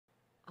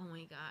Oh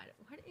my god,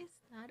 what is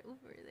that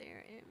over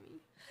there,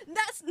 Emmy?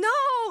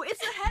 No, it's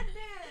a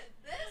headband.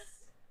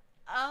 This.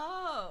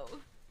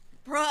 Oh,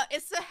 bruh,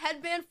 it's a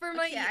headband for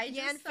my I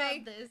just saw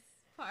Yanfei. this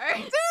part.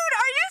 Dude,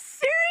 are you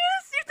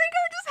serious? You think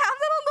I would just have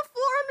that on the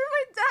floor under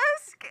my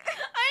desk?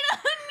 I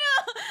don't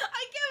know.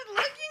 I kept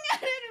looking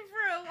at it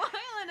for a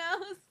while, and I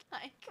was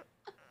like,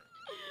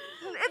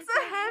 It's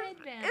a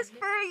headband. It's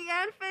for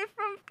Yanfei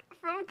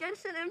from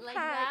Genshin Impact. Like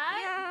that?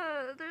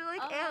 Yeah, they're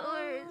like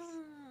antlers.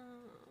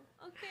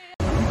 Okay.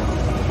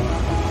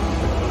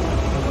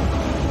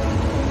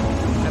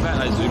 How about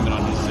I zoom in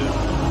on his suit?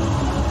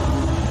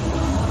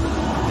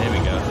 There we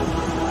go.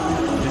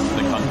 This is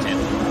the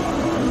content.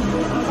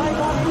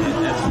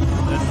 Yeah,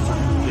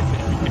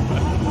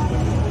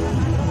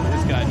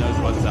 this guy knows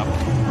what's up.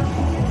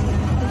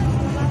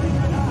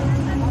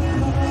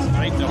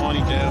 Straight to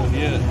horny jail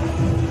here.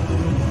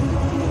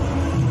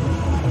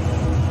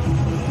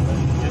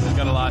 This is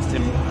gonna last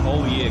him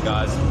all year,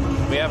 guys.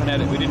 We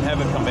didn't have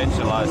a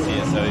convention last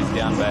year, so he's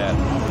down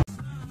bad.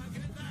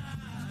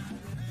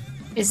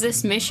 Is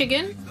this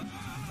Michigan?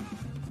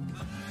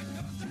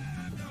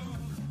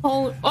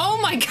 Oh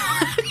my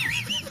god!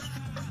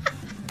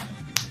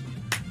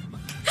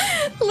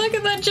 Look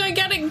at that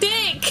gigantic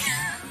dick!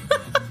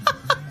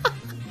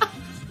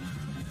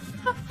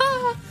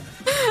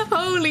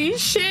 Holy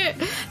shit!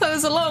 That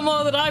was a lot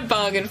more than I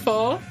bargained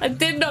for. I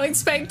did not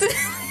expect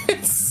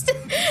this.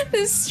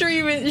 This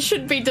stream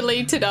should be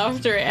deleted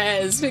after it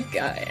airs. Oh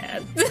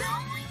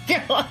my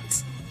god.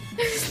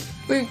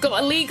 We've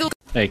got illegal.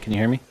 Hey, can you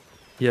hear me?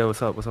 Yeah,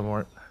 what's up? What's up,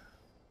 Mort?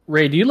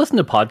 Ray, do you listen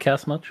to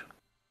podcasts much?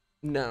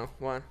 No,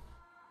 why?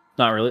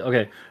 Not really?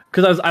 Okay.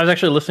 Because I was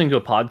actually listening to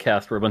a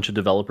podcast where a bunch of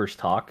developers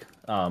talk,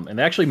 and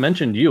they actually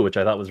mentioned you, which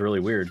I thought was really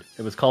weird.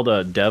 It was called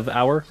a Dev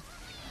Hour.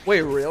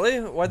 Wait, really?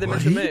 Why'd they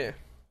mention me?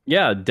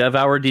 Yeah, Dev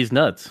Hour D's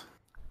nuts.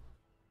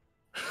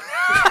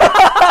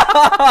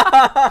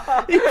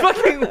 You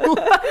fucking...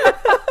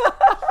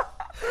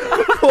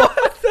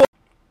 What?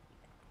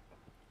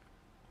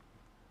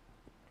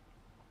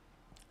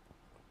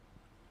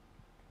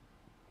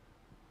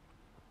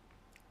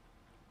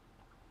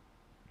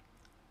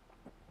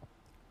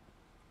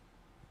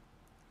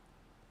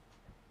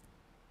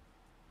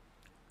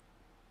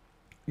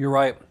 You're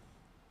right.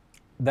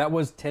 That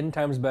was 10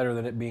 times better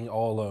than it being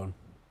all alone.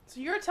 So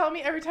you're telling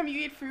me every time you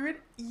eat food,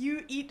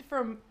 you eat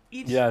from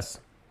each... Yes.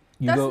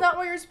 That's not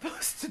what you're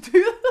supposed to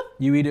do.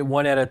 You eat it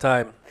one at a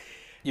time.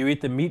 You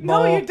eat the meatball.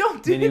 No, you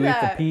don't do then you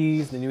that. eat the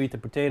peas, then you eat the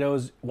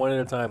potatoes, one at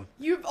a time.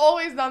 You've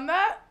always done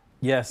that?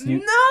 Yes.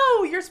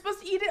 No, you're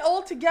supposed to eat it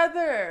all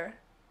together.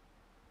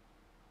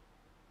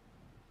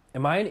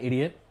 Am I an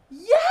idiot?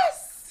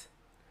 Yes!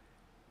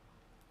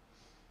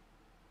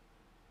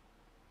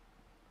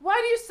 Why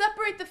do you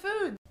separate the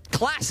food?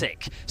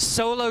 Classic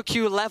solo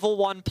queue level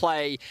 1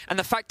 play, and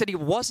the fact that he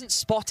wasn't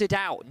spotted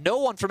out. No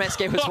one from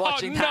SK was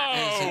watching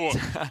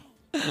that.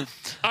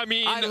 I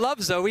mean, I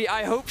love Zoe.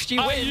 I hope she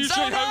wins. I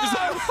usually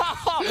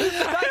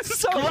hope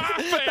so.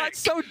 That's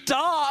so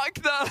dark.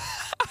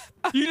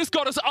 You just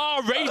got us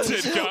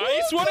R-rated,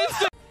 guys. What is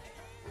this?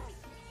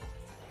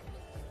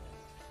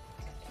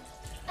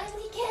 I'm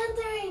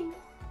decantering.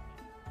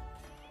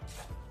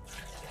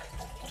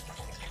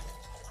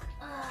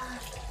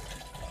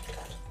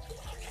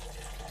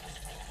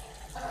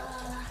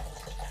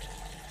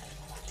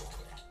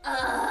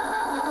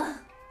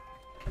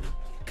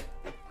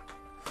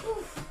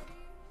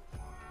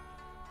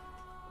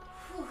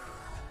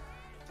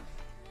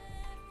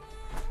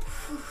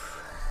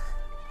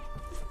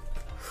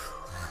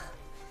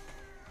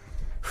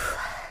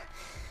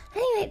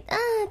 Anyway,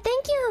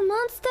 thank you,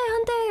 Monster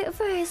Hunter,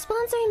 for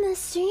sponsoring this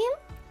stream.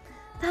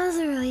 That was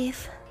a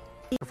relief.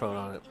 Microphone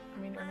on it. I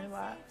mean,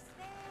 relax.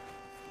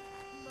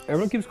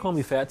 Everyone keeps calling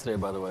me fat today,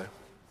 by the way.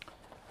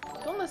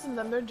 Don't listen to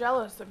them. They're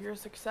jealous of your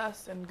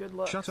success and good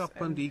looks. Shut up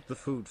and eat the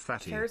food,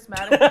 fatty.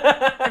 Charismatic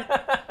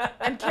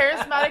and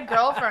charismatic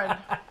girlfriend.